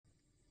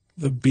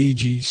the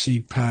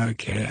BGC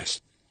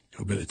podcast.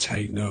 Y'all better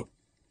tighten up.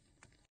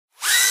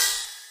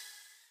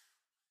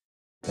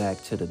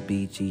 Back to the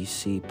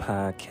BGC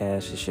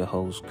podcast. It's your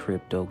host,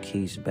 Crypto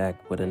Keys,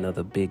 back with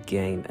another big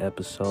game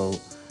episode.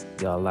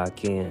 Y'all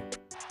lock in.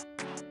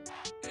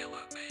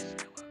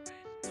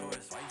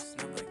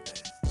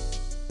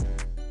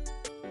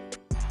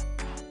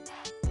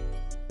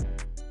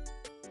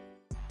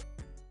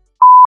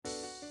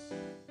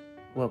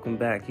 Welcome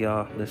back,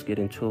 y'all. Let's get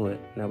into it.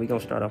 Now, we're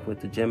going to start off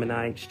with the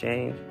Gemini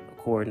exchange.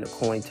 According to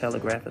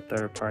Cointelegraph, a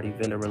third-party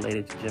vendor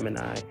related to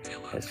Gemini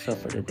has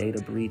suffered a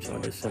data breach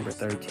on December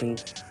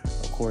 13th.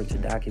 According to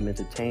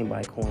documents obtained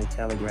by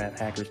Cointelegraph,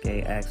 hackers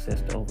gained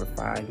access to over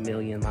 5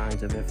 million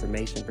lines of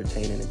information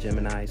pertaining to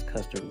Gemini's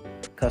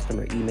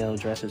customer email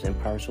addresses and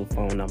partial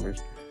phone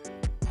numbers.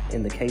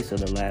 In the case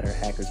of the latter,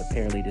 hackers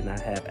apparently did not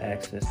have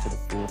access to the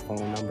full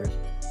phone numbers,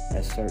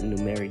 as certain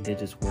numeric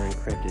digits were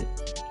encrypted.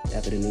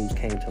 After the news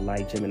came to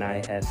light,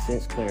 Gemini has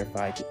since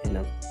clarified in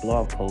a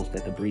blog post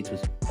that the breach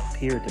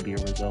appeared to be a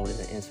result of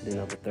the incident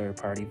of a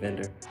third-party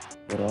vendor,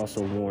 but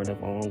also warned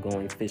of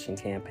ongoing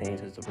phishing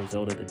campaigns as a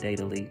result of the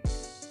data leak.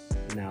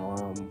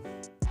 Now,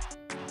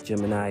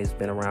 Gemini has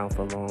been around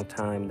for a long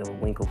time. The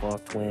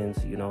Winklevoss twins,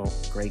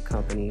 great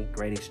company,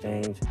 great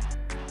exchange.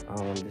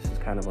 This is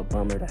kind of a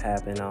bummer to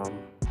happen. A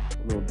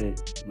little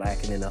bit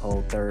lacking in the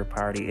whole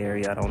third-party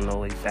area. I don't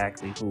know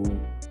exactly who.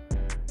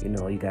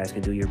 You guys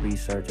can do your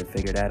research and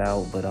figure that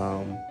out, but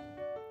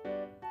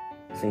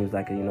seems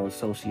like a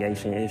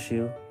association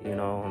issue, and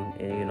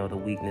the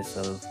weakness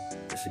of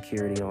the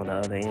security on the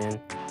other end,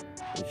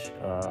 which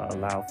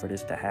allowed for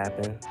this to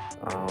happen.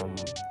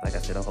 Like I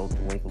said, I hope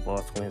the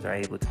Winklevoss twins are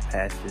able to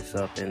patch this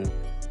up and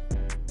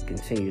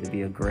continue to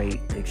be a great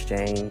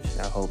exchange.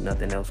 I hope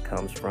nothing else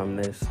comes from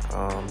this.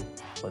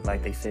 But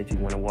like they said, you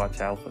want to watch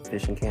out for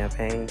phishing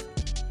campaigns.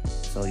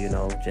 So,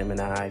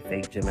 Gemini,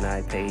 fake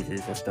Gemini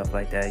pages and stuff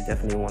like that. You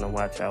definitely want to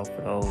watch out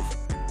for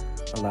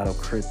those. A lot of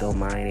crypto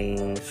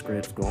mining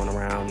scripts going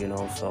around,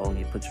 so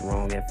you put your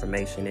wrong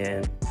information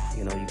in,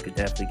 you could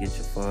definitely get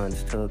your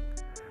funds took.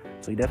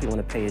 So you definitely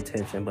want to pay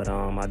attention, but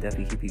I'll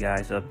definitely keep you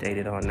guys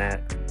updated on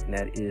that. And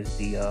that is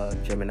the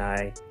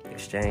Gemini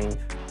exchange.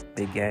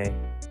 Big game.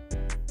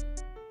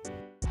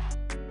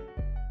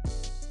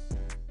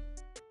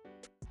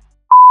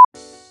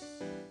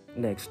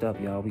 Next up,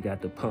 y'all, we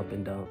got the pump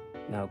and dump.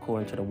 Now,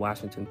 according to the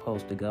Washington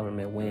Post, the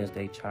government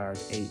Wednesday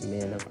charged 8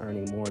 men of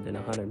earning more than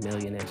 $100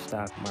 million in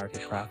stock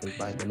market profits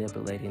by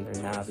manipulating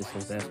their novice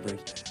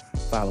investors'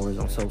 followers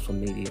on social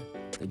media.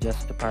 The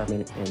Justice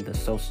Department and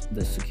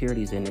the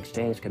Securities and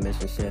Exchange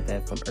Commission said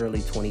that from early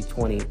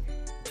 2020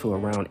 to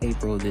around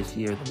April of this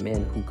year, the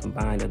men who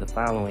combined the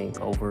following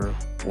over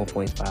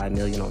 1.5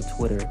 million on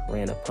Twitter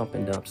ran a pump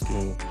and dump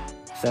scheme.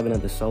 7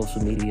 of the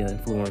social media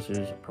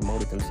influencers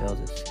promoted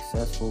themselves as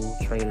successful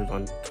traders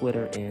on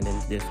Twitter and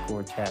in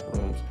Discord chat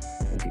rooms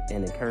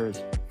and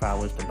encouraged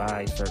followers to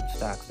buy certain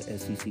stocks, the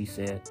SEC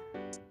said.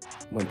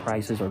 When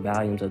prices or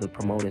volumes of the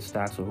promoted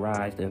stocks would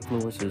rise, the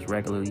influencers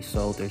regularly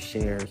sold their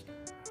shares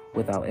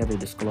without ever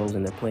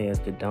disclosing their plans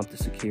to dump the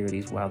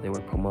securities while they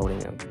were promoting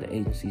them, the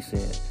agency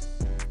said.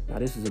 Now,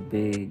 this is a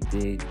big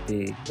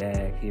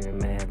bag here,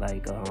 man.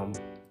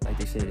 Like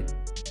they said,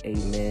 8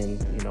 men,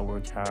 were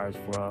charged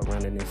for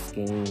running this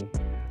scheme.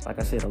 Like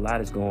I said, a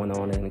lot is going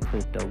on in the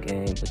crypto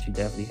game, but you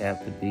definitely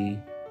have to be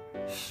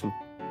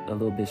a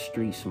little bit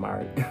street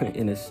smart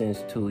in a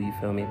sense too, you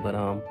feel me? But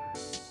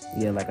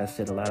yeah, like I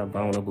said, a lot of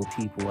vulnerable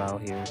people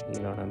out here, you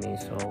know what I mean?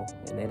 So,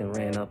 and they done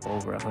ran up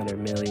over 100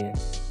 million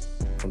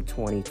from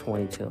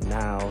 2020 till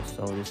now.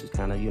 So this is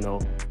kind of,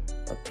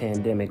 a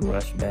pandemic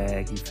rush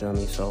bag, you feel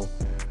me? So,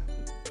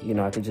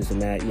 I could just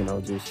imagine,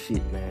 just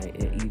shit, man.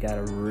 You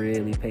gotta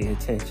really pay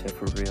attention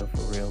for real.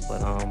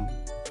 But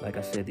like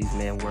I said, these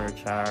men were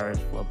charged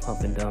for a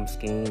pump and dump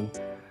scheme.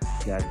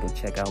 You guys can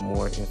check out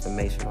more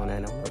information on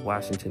that on the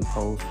Washington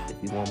Post if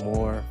you want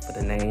more for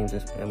the names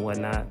and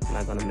whatnot. I'm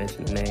not gonna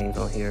mention the names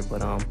on here,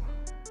 but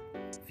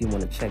if you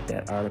want to check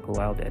that article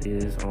out, that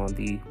is on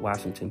the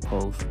Washington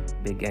Post.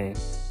 Big game.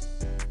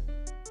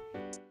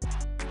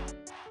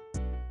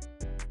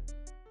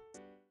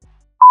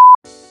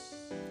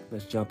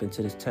 Let's jump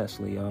into this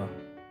Tesla, y'all.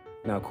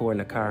 Now,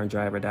 according to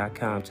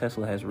CarAndDriver.com,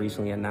 Tesla has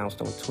recently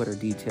announced on Twitter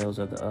details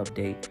of the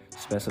update,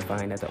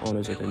 specifying that the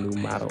owners of the new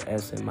Model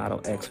S and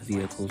Model X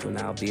vehicles will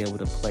now be able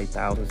to play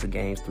thousands of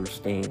games through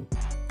Steam.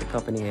 The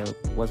company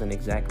wasn't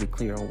exactly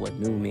clear on what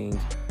new means,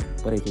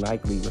 but it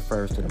likely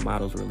refers to the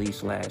models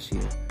released last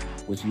year,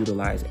 which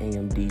utilize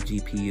AMD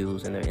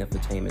GPUs in their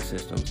infotainment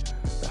systems.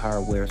 The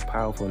hardware is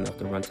powerful enough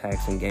to run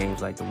taxing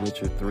games like The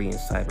Witcher 3 and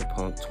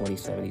Cyberpunk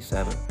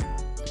 2077.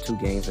 The 2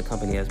 games the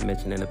company has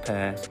mentioned in the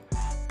past.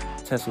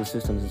 Tesla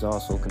systems is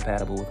also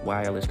compatible with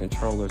wireless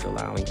controllers,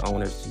 allowing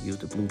owners to use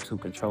the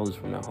Bluetooth controllers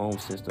from their home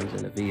systems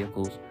in the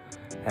vehicles.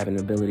 Having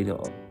the ability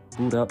to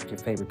boot up your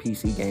favorite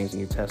PC games in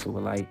your Tesla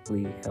will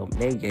likely help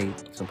negate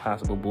some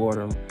possible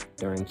boredom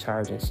during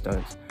charging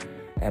stunts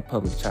at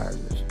public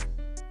chargers.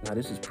 Now,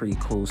 this is pretty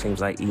cool.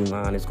 Seems like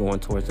Elon is going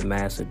towards the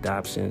mass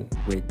adoption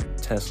with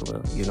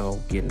Tesla,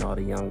 getting all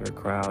the younger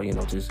crowd,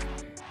 just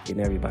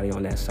getting everybody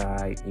on that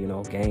side. You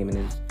know, gaming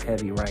is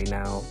heavy right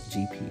now,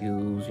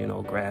 GPUs, you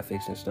know,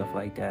 graphics and stuff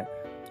like that,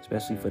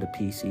 especially for the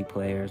PC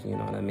players, you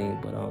know what I mean?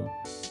 But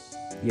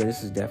yeah,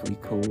 this is definitely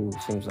cool.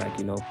 Seems like,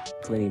 you know,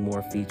 plenty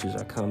more features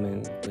are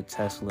coming with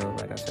Tesla.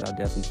 Like I said, I'll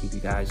definitely keep you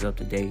guys up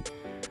to date.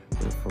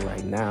 But for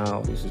right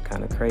now, this is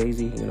kind of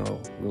crazy, you know,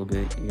 a little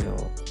bit, you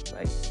know,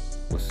 like,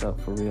 what's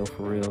up for real,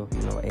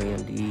 you know,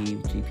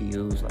 AMD,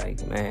 GPUs,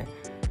 like, man.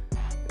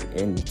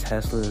 And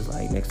Teslas,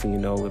 like, next thing you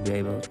know, we'll be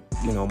able to,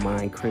 you know,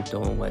 mine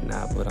crypto and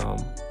whatnot. But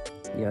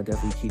yeah, I'll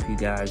definitely keep you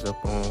guys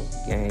up on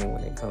game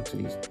when it comes to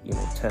these, you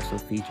know, Tesla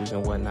features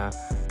and whatnot.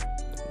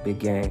 Big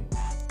game.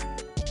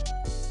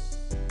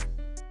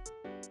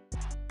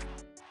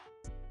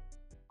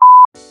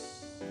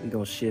 We're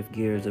gonna shift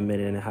gears a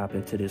minute and hop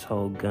into this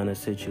whole Gunna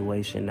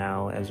situation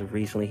now. As of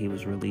recently, he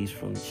was released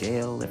from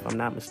jail, if I'm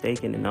not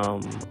mistaken, in a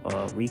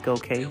RICO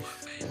case,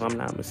 if I'm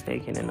not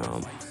mistaken. And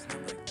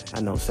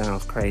I know it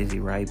sounds crazy,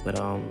 right? But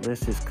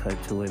let's just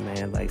cut to it,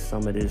 man. Like,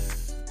 some of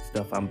this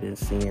stuff I've been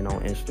seeing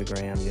on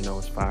Instagram, you know,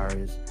 as far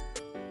as,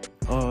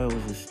 oh, it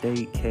was a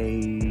state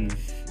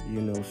case, you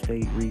know,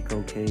 state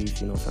RICO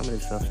case, you know, some of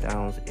this stuff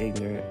sounds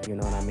ignorant, you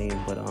know what I mean?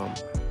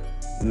 But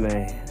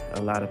man,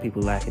 a lot of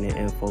people lacking in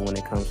info when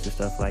it comes to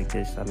stuff like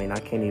this. I mean, I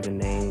can't even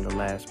name the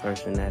last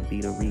person that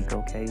beat a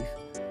RICO case,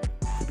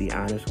 to be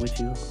honest with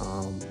you.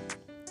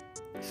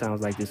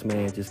 Sounds like this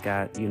man just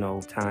got, you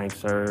know, time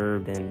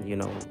served and, you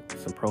know,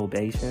 some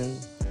probation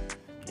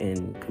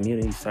and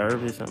community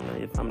service,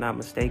 if I'm not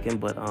mistaken.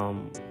 But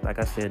like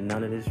I said,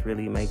 none of this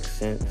really makes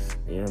sense,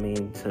 you know what I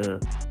mean, to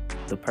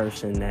the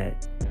person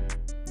that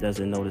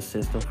doesn't know the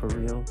system for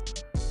real.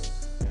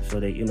 So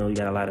that, you know, you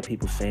got a lot of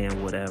people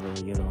saying whatever,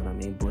 you know what I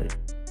mean? But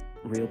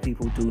real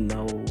people do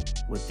know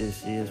what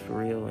this is for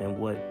real and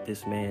what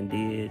this man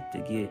did to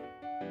get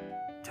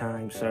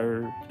time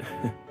served.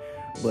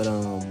 But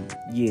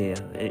yeah,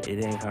 it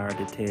ain't hard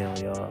to tell,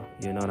 y'all.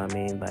 You know what I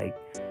mean? Like,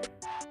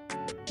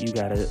 you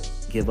gotta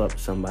give up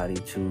somebody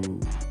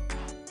to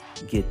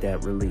get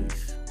that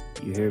release.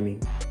 You hear me?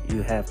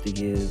 You have to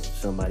give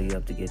somebody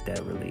up to get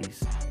that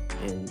release.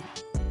 And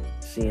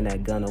seeing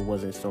that Gunna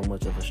wasn't so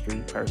much of a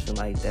street person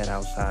like that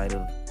outside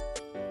of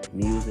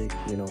music,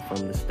 you know,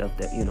 from the stuff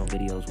that, you know,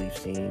 videos we've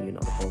seen, you know,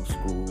 the whole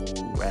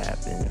school rap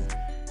and,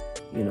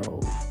 you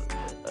know,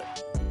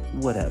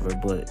 whatever.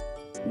 But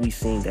we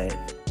seen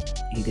that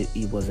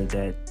he wasn't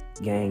that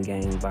gang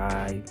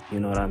vibe, you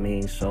know what I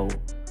mean? So,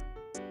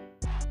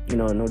 you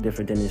know, no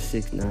different than this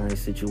 6ix9ine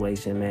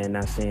situation, man.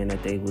 Not saying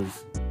that they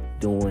was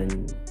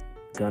doing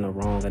Gunna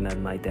wrong or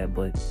nothing like that,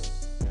 but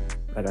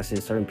like I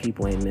said, certain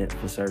people ain't meant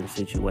for certain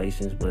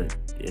situations. But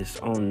it's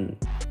on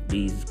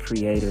these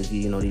creators,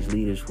 you know, these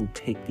leaders who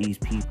pick these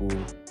people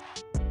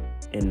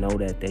and know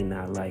that they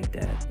not like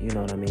that, you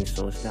know what I mean?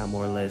 So it's not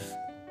more or less,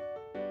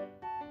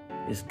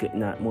 it's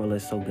not more or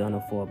less so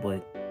Gunna for,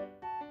 but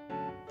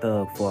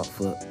Thug fought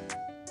for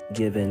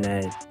giving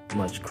that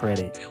much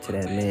credit to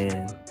that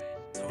man,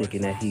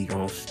 thinking that he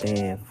gonna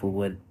stand for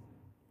what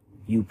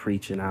you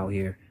preaching out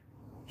here.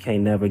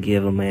 Can't never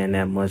give a man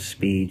that much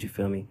speed, you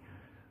feel me?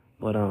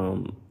 But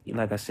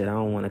like I said, I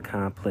don't want to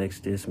complex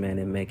this, man,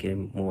 and make it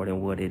more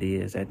than what it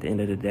is. At the end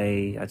of the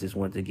day, I just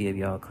wanted to give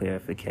y'all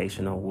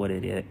clarification on what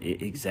it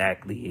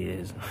exactly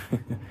is.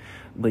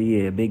 But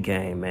yeah, big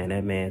game, man.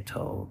 That man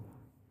told.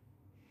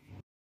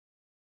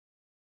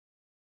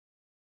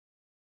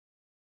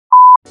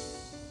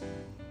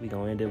 We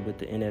gonna end it with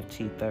the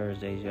NFT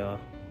Thursdays, y'all.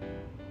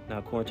 Now,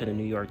 according to the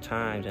New York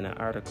Times, in an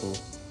article,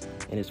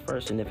 in his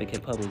first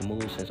significant public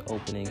move since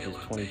opening his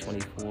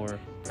 2024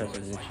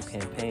 presidential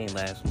campaign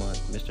last month,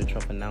 Mr.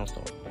 Trump announced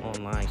an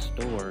online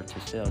store to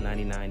sell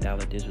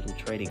 $99 digital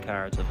trading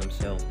cards of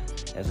himself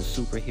as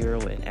a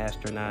superhero, an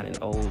astronaut, an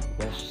old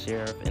West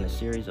sheriff, and a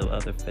series of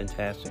other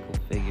fantastical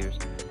figures.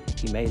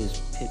 He made his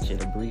pitch in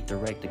a brief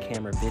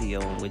direct-to-camera video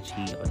in which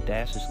he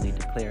audaciously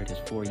declared his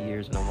 4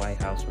 years in the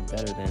White House were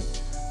better than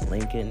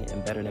Lincoln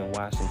and better than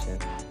Washington.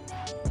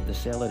 The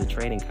sale of the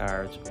trading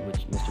cards,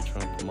 which Mr.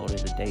 Trump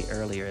promoted a day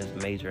earlier as a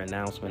major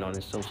announcement on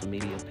his social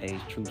media page,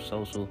 Truth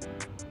Social,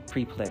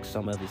 perplexed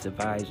some of his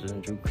advisors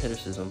and drew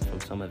criticism from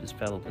some of his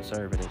fellow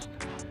conservatives.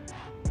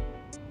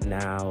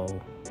 Now,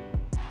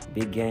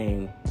 big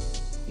game,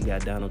 you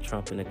got Donald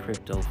Trump in the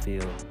crypto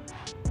field.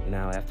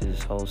 Now, after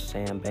this whole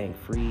Sam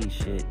Bankman-Fried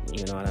shit,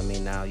 you know what I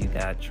mean? Now you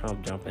got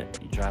Trump dropping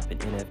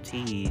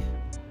NFTs.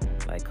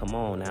 Like, come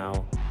on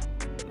now.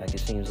 Like, it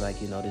seems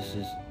like, you know, this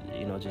is,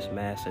 you know, just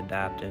mass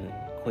adopting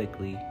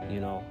quickly, you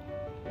know.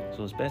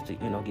 So it's best to,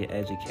 you know, get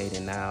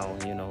educated now,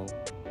 you know,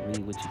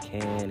 read what you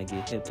can and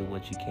get hip to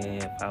what you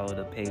can, follow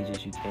the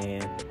pages you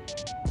can,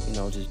 you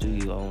know, just do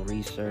your own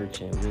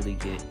research and really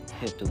get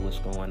hip to what's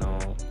going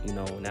on. You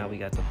know, now we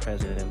got the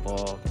president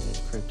involved in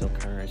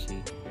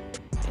cryptocurrency,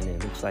 and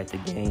it looks like the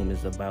game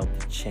is about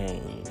to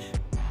change.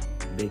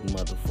 Big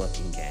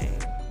motherfucking game.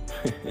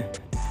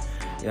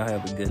 Y'all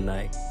have a good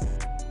night.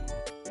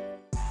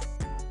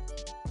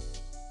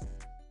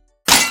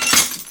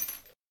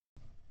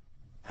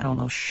 I don't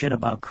know shit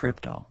about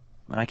crypto,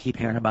 but I keep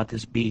hearing about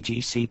this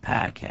BGC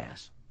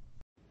podcast.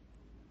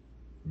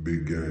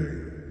 Big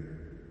game.